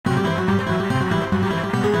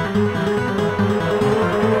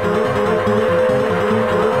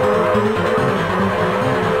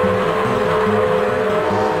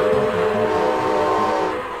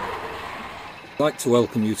to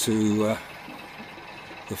welcome you to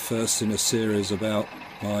the first in a series about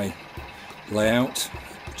my layout,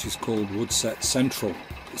 which is called Woodsetts Central.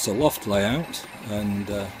 It's a loft layout, and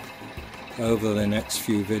over the next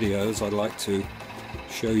few videos I'd like to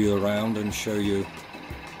show you around and show you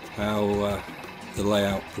how the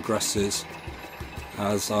layout progresses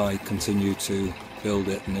as I continue to build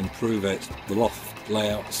it and improve it. The loft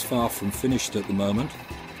layout is far from finished at the moment.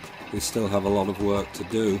 We still have a lot of work to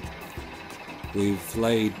do. We've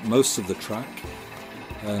laid most of the track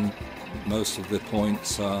and most of the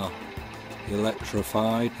points are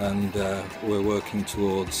electrified, and we're working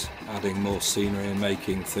towards adding more scenery and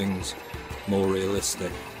making things more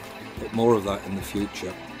realistic, but more of that in the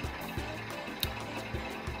future.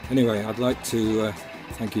 Anyway, I'd like to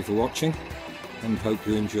thank you for watching and hope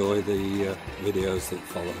you enjoy the videos that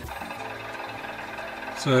follow.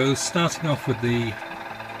 So starting off with the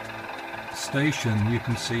station, you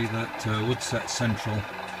can see that Woodsetts Central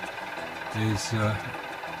is a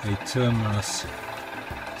terminus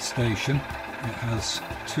station. It has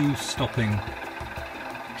two stopping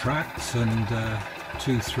tracks and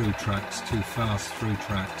two through tracks, two fast through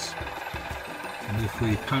tracks. And if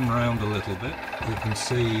we pan round a little bit, we can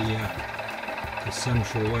see the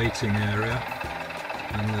central waiting area,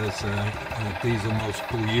 and there's a diesel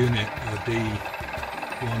multiple unit, a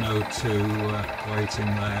D102 waiting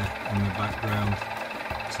there in the background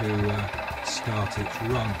to start its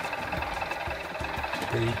run.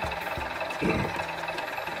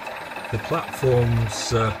 The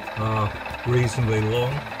platforms are reasonably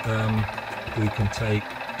long. We can take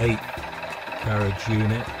 8 carriage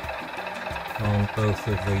unit on both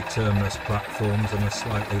of the terminus platforms and a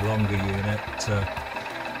slightly longer unit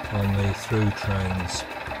on the through trains.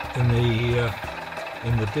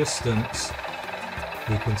 In the distance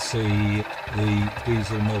we can see the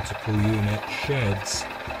diesel multiple unit sheds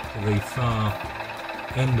at the far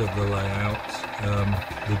end of the layout,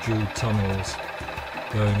 the dual tunnels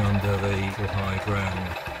going under the high ground.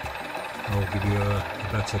 I'll give you a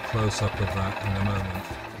better close-up of that in a moment.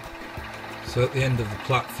 So at the end of the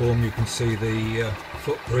platform you can see the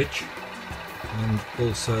footbridge and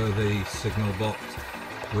also the signal box,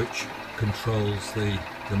 which controls the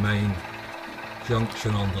main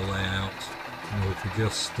junction on the layout. And if you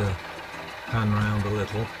just pan round a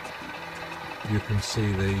little, you can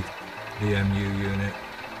see the MU unit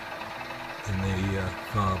in the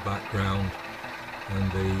far background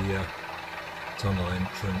and the tunnel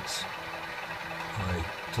entrance I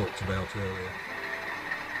talked about earlier.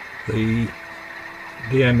 The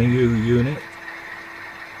DMU unit,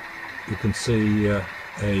 you can see a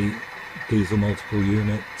diesel multiple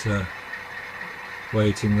unit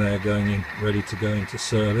waiting there, going in, ready to go into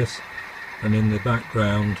service, and in the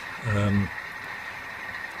background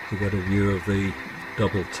you get a view of the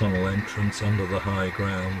double tunnel entrance under the high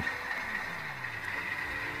ground.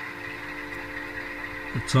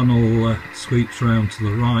 The tunnel sweeps round to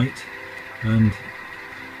the right and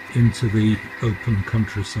into the open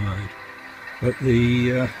countryside. At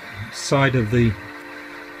the side of the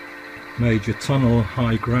major tunnel,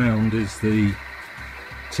 high ground, is the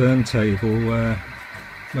turntable where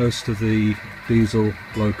most of the diesel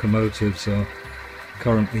locomotives are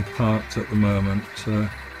currently parked at the moment.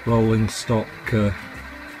 Rolling stock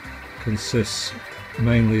consists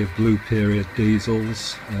mainly of blue period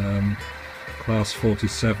diesels, class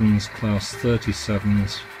 47s, class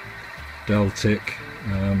 37s, Deltic,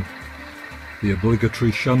 the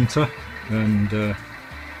obligatory shunter, and the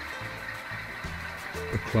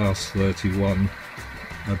class 31,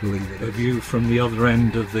 I believe it is. A view from the other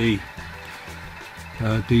end of the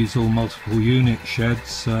diesel multiple unit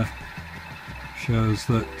sheds shows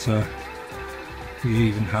that we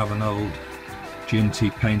even have an old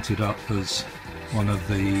Ginty painted up as one of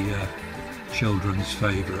the children's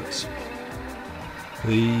favourites.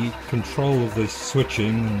 The control of the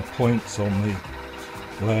switching and points on the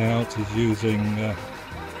layout is using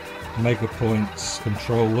Megapoints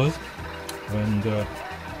controllers, and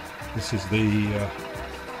this is the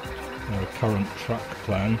current track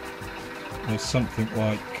plan. There's something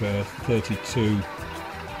like 32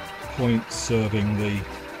 points serving the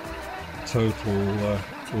total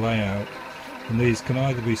layout, and these can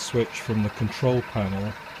either be switched from the control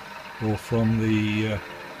panel or from the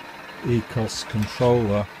ECOS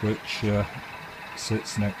controller, which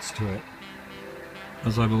sits next to it.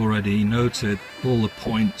 As I've already noted, all the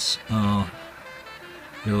points are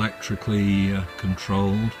electrically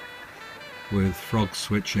controlled with frog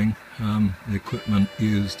switching. The equipment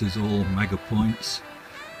used is all Megapoints.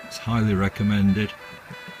 It's highly recommended.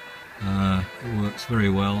 It works very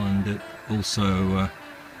well, and it also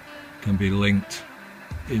can be linked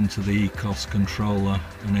into the ECOS controller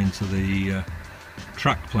and into the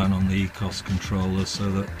track plan on the ECOS controller, so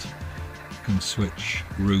that you can switch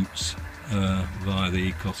routes via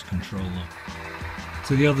the ECOS controller.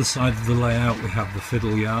 To the other side of the layout we have the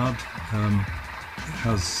fiddle yard. It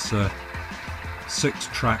has 6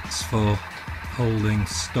 tracks for holding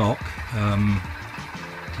stock,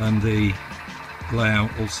 and the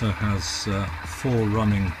layout also has 4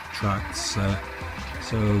 running tracks,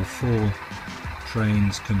 so 4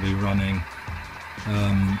 trains can be running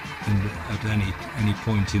at any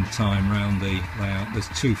point in time around the layout. There's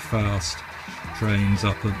 2 fast trains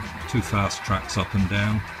up and 2 fast tracks up and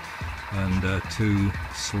down, and 2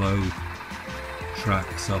 slow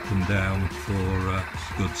tracks up and down for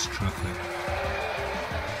goods traffic.